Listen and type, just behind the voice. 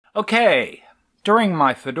Okay, during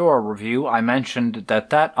my Fedora review, I mentioned that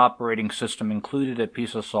that operating system included a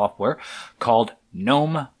piece of software called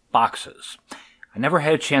Gnome-Boxes. I never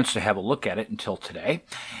had a chance to have a look at it until today,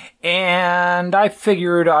 and I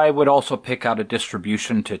figured I would also pick out a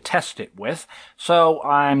distribution to test it with, so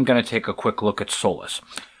I'm going to take a quick look at Solus.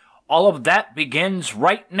 All of that begins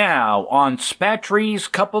right now on Spatry's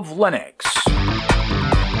Cup of Linux.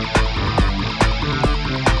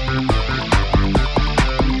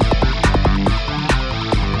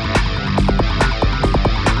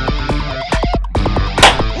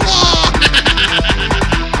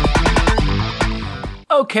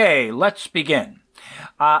 Okay, let's begin.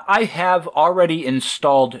 I have already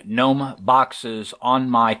installed Gnome-Boxes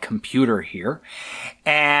on my computer here,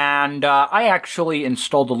 and I actually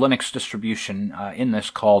installed a Linux distribution in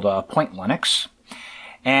this called Point Linux,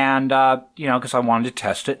 and because I wanted to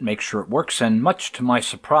test it and make sure it works, and much to my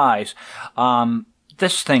surprise,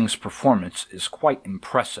 this thing's performance is quite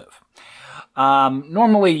impressive.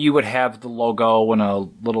 Normally you would have the logo and a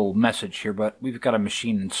little message here, but we've got a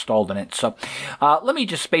machine installed in it. So let me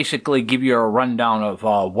just basically give you a rundown of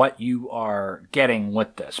what you are getting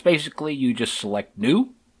with this. Basically, you just select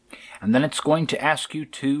New, and then it's going to ask you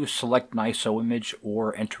to select an ISO image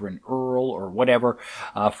or enter an URL or whatever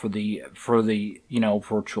for the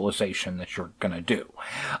virtualization that you're going to do.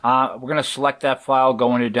 We're going to select that file,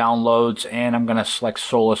 go into Downloads, and I'm going to select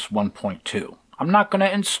Solus 1.2. I'm not going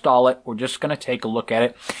to install it. We're just going to take a look at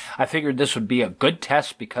it. I figured this would be a good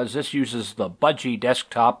test because this uses the Budgie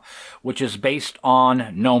desktop, which is based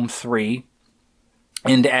on GNOME 3.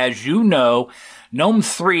 And as you know, GNOME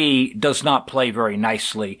 3 does not play very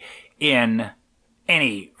nicely in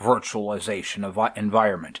any virtualization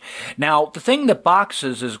environment. Now, the thing that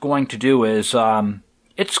Boxes is going to do is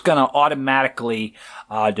it's going to automatically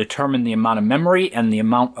determine the amount of memory and the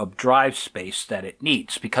amount of drive space that it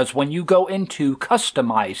needs. Because when you go into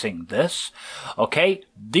customizing this, okay,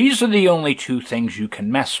 these are the only two things you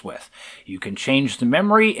can mess with. You can change the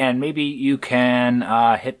memory, and maybe you can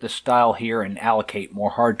hit the style here and allocate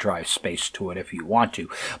more hard drive space to it if you want to.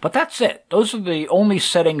 But that's it. Those are the only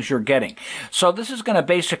settings you're getting. So this is going to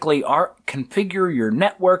basically configure your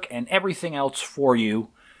network and everything else for you.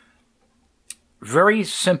 Very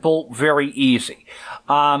simple, very easy.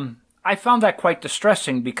 I found that quite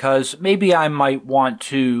distressing because maybe I might want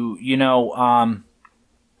to,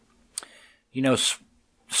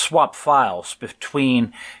 swap files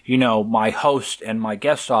between, my host and my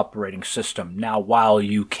guest operating system. Now, while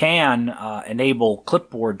you can enable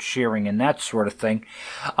clipboard sharing and that sort of thing,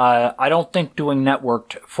 I don't think doing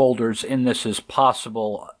networked folders in this is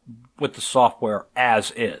possible with the software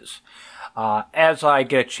as is. As I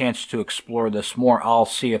get a chance to explore this more, I'll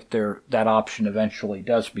see if that option eventually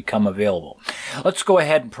does become available. Let's go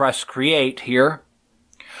ahead and press Create here.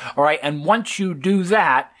 All right, and once you do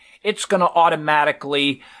that, it's going to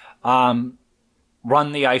automatically run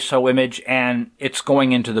the ISO image, and it's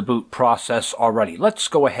going into the boot process already. Let's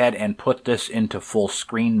go ahead and put this into full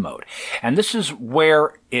screen mode. And this is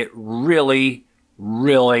where it really,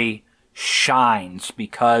 really shines,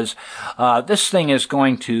 because this thing is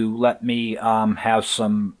going to let me have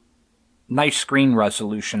some nice screen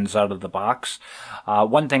resolutions out of the box.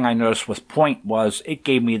 One thing I noticed with Point was it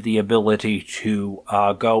gave me the ability to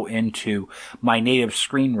go into my native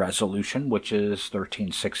screen resolution, which is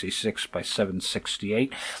 1366 by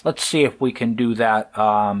 768. Let's see if we can do that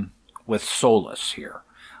with Solus here.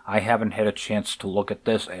 I haven't had a chance to look at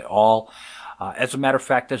this at all. As a matter of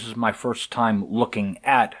fact, this is my first time looking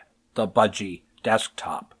at the Budgie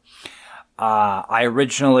desktop. I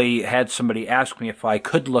originally had somebody ask me if I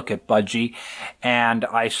could look at Budgie, and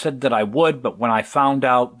I said that I would, but when I found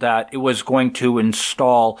out that it was going to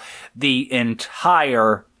install the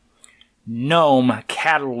entire GNOME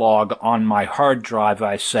catalog on my hard drive,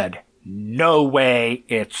 I said, no way,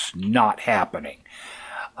 it's not happening.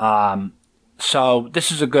 So this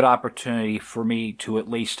is a good opportunity for me to at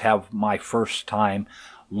least have my first time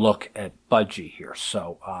look at Budgie here.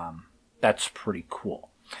 So that's pretty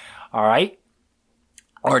cool. All right.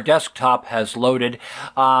 Our desktop has loaded.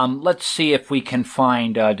 Let's see if we can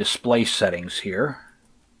find display settings here.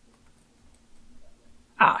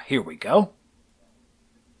 Here we go.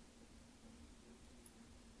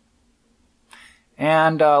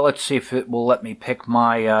 And let's see if it will let me pick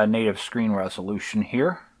my native screen resolution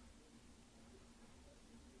here.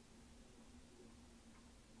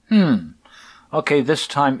 Okay, this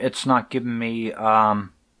time it's not giving me,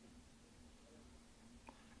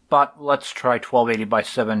 but let's try 1280 by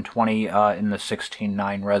 720 in the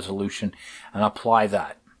 16:9 resolution and apply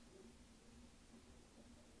that.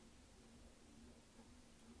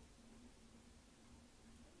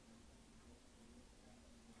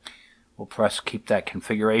 We'll press keep that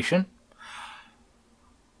configuration.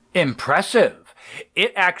 Impressive.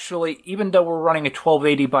 It actually, even though we're running a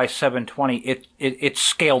 1280 by 720, it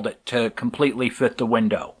scaled it to completely fit the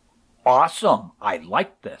window. Awesome. I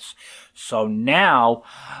like this. So now,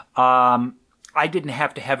 I didn't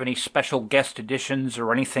have to have any special guest editions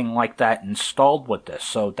or anything like that installed with this.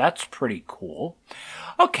 So that's pretty cool.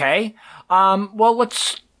 Okay. Well,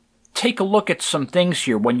 let's take a look at some things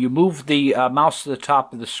here. When you move the mouse to the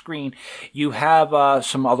top of the screen, you have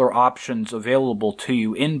some other options available to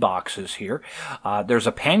you in boxes here. There's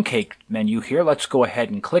a Pancake menu here. Let's go ahead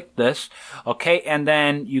and click this. Okay, and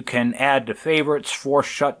then you can add to favorites, force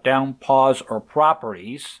shutdown, pause, or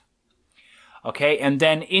properties. Okay, and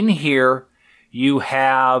then in here you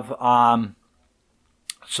have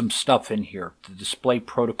some stuff in here. The display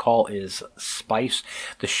protocol is Spice.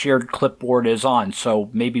 The shared clipboard is on, so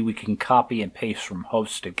maybe we can copy and paste from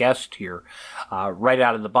host to guest here right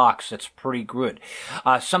out of the box. That's pretty good.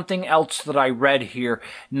 Something else that I read here.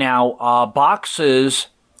 Now, Boxes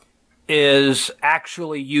is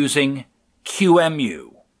actually using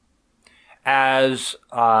QEMU as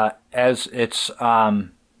its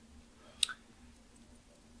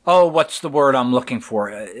what's the word I'm looking for?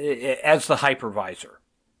 As the hypervisor.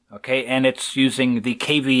 Okay, and it's using the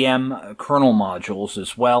KVM kernel modules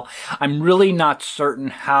as well. I'm really not certain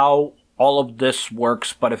how all of this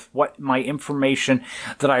works, but if what my information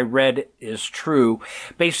that I read is true,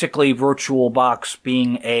 basically VirtualBox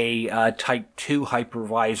being a Type 2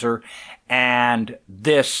 hypervisor and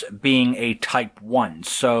this being a Type 1.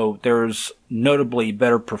 So there's notably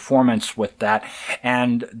better performance with that,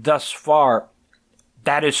 and thus far,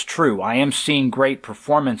 that is true. I am seeing great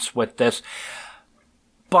performance with this,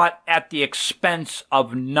 but at the expense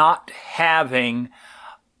of not having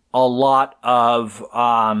a lot of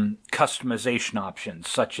customization options,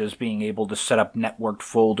 such as being able to set up networked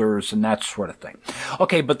folders and that sort of thing.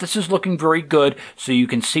 Okay, but this is looking very good. So you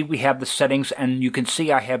can see we have the settings, and you can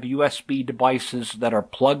see I have USB devices that are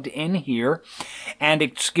plugged in here, and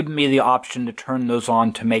it's given me the option to turn those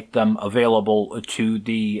on to make them available to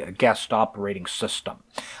the guest operating system.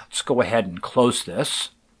 Let's go ahead and close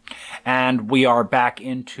this. And we are back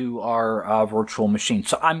into our virtual machine.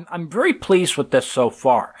 So I'm very pleased with this so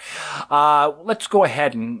far. Let's go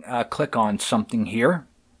ahead and click on something here.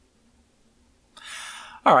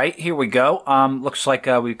 All right, here we go. Looks like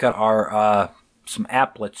we've got our some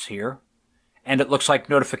applets here. And it looks like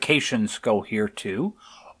notifications go here too.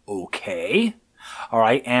 Okay. All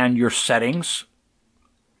right, and your settings.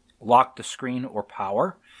 Lock the screen or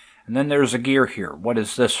power. And then there's a gear here. What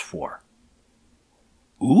is this for?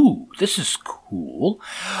 Ooh, this is cool.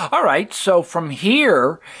 All right, so from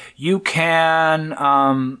here, you can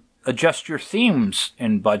adjust your themes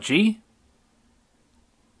in Budgie.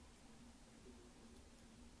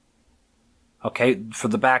 Okay, for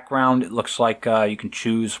the background, it looks like you can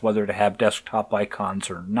choose whether to have desktop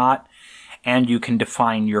icons or not, and you can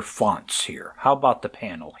define your fonts here. How about the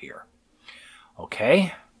panel here?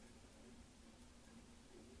 Okay.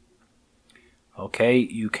 Okay,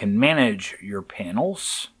 you can manage your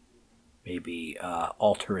panels, maybe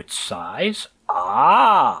alter its size.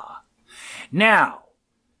 Ah! Now,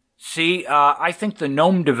 see, I think the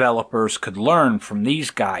GNOME developers could learn from these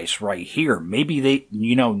guys right here. Maybe they,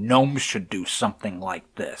 GNOME should do something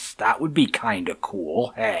like this. That would be kind of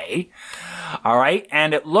cool, hey? All right,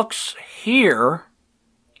 and it looks here,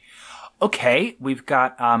 okay, we've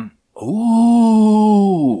got,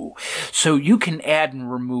 ooh, so you can add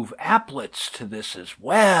and remove applets to this as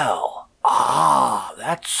well. Ah,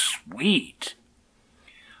 that's sweet.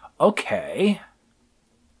 Okay.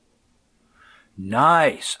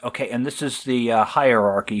 Nice. Okay, and this is the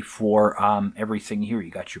hierarchy for everything here.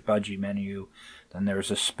 You got your Budgie menu, then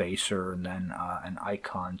there's a spacer, and then an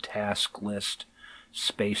icon task list,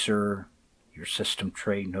 spacer, your system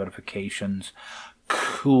tray notifications.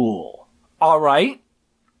 Cool. All right.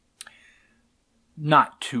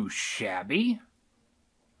 Not too shabby.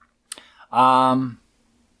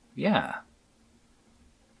 Yeah.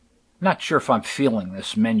 Not sure if I'm feeling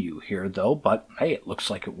this menu here, though, but hey, it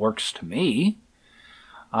looks like it works to me.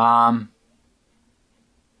 Can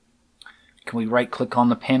we right-click on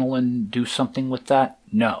the panel and do something with that?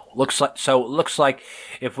 No. It looks like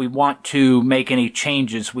if we want to make any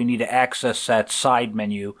changes, we need to access that side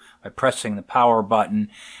menu by pressing the power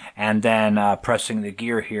button and then pressing the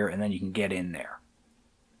gear here, and then you can get in there.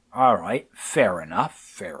 All right, fair enough,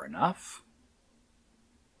 fair enough.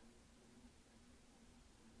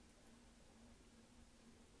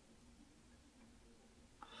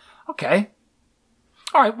 Okay.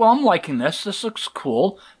 All right, well, I'm liking this. This looks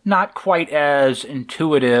cool. Not quite as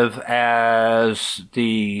intuitive as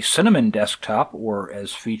the Cinnamon desktop or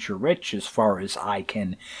as feature-rich as far as I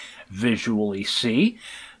can visually see.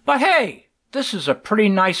 But hey, this is a pretty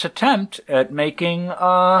nice attempt at making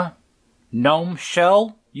GNOME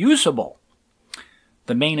Shell usable.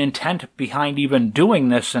 The main intent behind even doing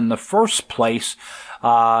this in the first place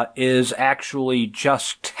is actually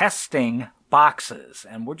just testing boxes,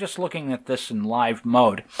 and we're just looking at this in live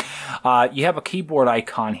mode. You have a keyboard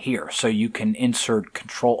icon here, so you can insert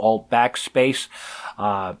Control-Alt-Backspace.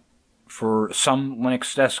 For some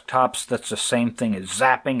Linux desktops, that's the same thing as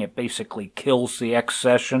zapping. It basically kills the X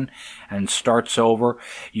session and starts over.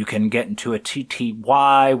 You can get into a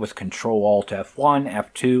TTY with Control-Alt-F1,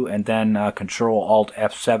 F2, and then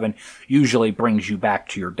Control-Alt-F7 usually brings you back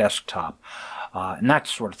to your desktop. And that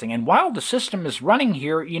sort of thing. And while the system is running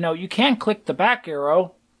here, you can click the back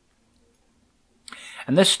arrow,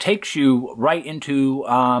 and this takes you right into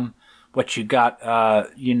what you got,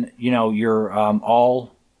 your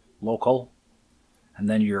all local, and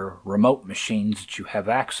then your remote machines that you have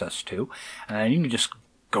access to. And you can just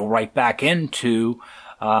go right back into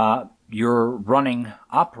your running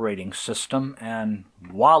operating system, and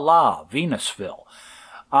voila, Venusville.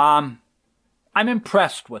 I'm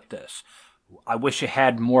impressed with this. I wish it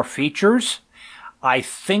had more features. I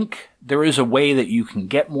think there is a way that you can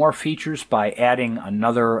get more features by adding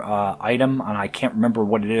another item, and I can't remember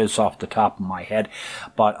what it is off the top of my head.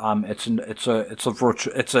 But it's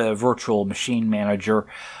a virtual machine manager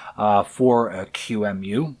for a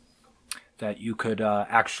QEMU that you could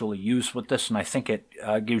actually use with this, and I think it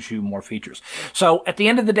gives you more features. So at the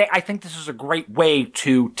end of the day, I think this is a great way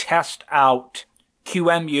to test out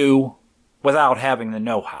QEMU without having the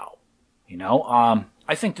know-how.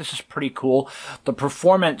 I think this is pretty cool. The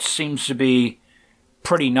performance seems to be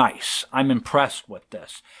pretty nice. I'm impressed with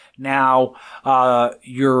this. Now,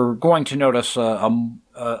 you're going to notice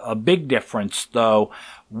a big difference, though,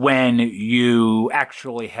 when you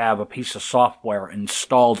actually have a piece of software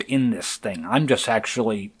installed in this thing. I'm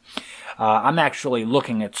actually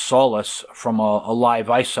looking at Solus from a live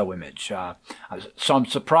ISO image. So I'm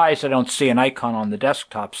surprised I don't see an icon on the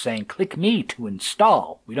desktop saying, click me to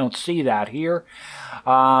install. We don't see that here.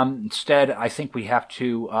 Instead, I think we have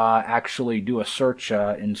to actually do a search,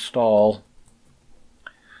 install.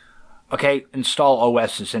 Okay, install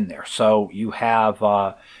OS is in there. So you have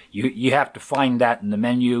you have to find that in the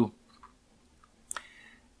menu,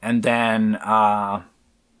 and then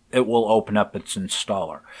it will open up its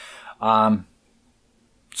installer.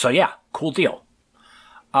 So yeah, cool deal.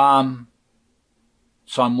 So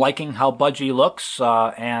I'm liking how Budgie looks,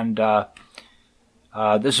 and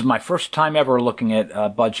this is my first time ever looking at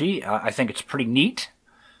Budgie. I think it's pretty neat.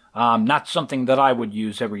 Not something that I would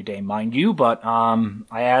use every day, mind you, but I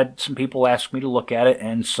had some people ask me to look at it,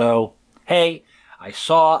 and so, hey,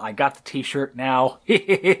 I got the t-shirt now.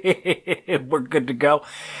 We're good to go.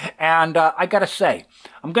 And I gotta say,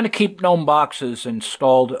 I'm gonna keep Gnome-Boxes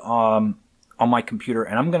installed on my computer,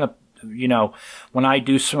 and I'm gonna, when I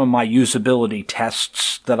do some of my usability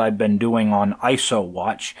tests that I've been doing on ISO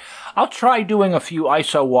Watch, I'll try doing a few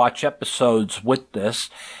ISO Watch episodes with this.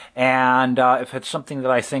 And if it's something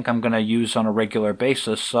that I think I'm going to use on a regular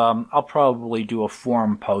basis, I'll probably do a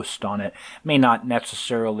forum post on it. May not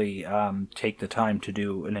necessarily take the time to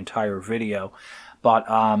do an entire video, but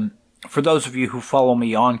for those of you who follow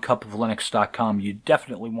me on cupoflinux.com, you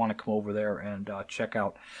definitely want to come over there and check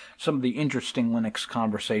out some of the interesting Linux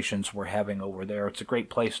conversations we're having over there. It's a great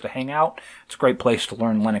place to hang out. It's a great place to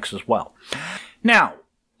learn Linux as well. Now,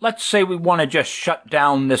 let's say we want to just shut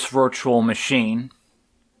down this virtual machine.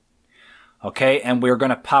 Okay, and we're going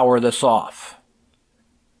to power this off.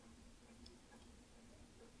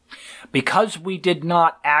 Because we did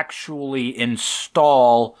not actually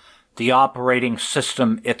install the operating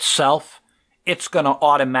system itself, it's going to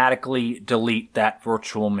automatically delete that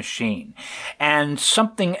virtual machine. And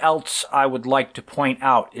something else I would like to point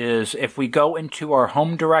out is if we go into our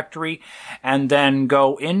home directory and then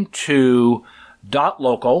go into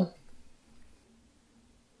 .local,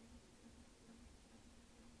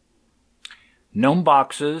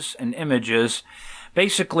 Gnome-Boxes and images.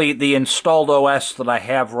 Basically, the installed OS that I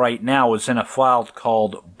have right now is in a file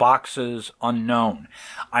called Boxes Unknown.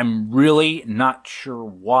 I'm really not sure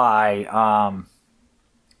why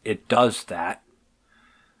it does that.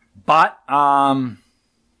 But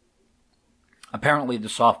apparently the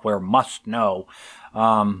software must know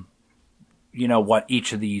what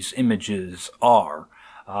each of these images are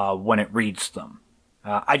when it reads them.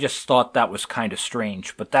 I just thought that was kind of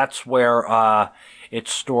strange, but that's where it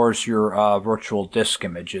stores your virtual disk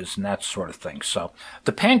images and that sort of thing. So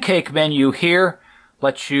the Pancake menu here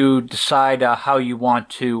lets you decide how you want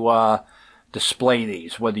to display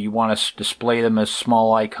these, whether you want to display them as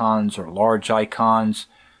small icons or large icons.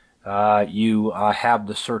 You have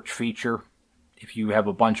the search feature if you have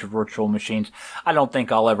a bunch of virtual machines. I don't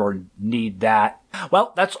think I'll ever need that.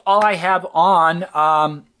 Well, that's all I have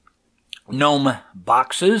on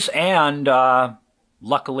Gnome-Boxes, and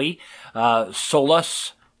luckily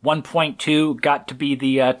Solus 1.2 got to be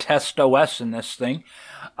the test OS in this thing.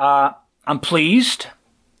 I'm pleased.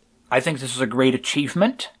 I think this is a great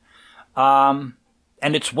achievement, and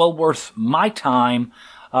it's well worth my time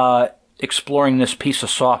exploring this piece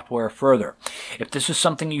of software further. If this is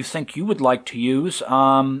something you think you would like to use,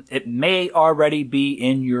 it may already be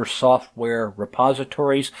in your software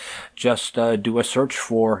repositories. Just do a search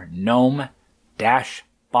for Gnome-Boxes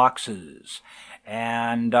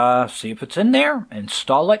and see if it's in there,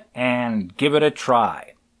 install it, and give it a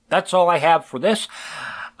try. That's all I have for this.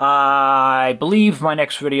 I believe my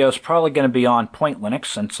next video is probably going to be on Point Linux,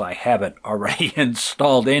 since I have it already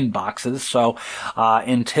installed in Boxes. So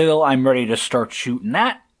until I'm ready to start shooting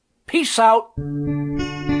that, peace out.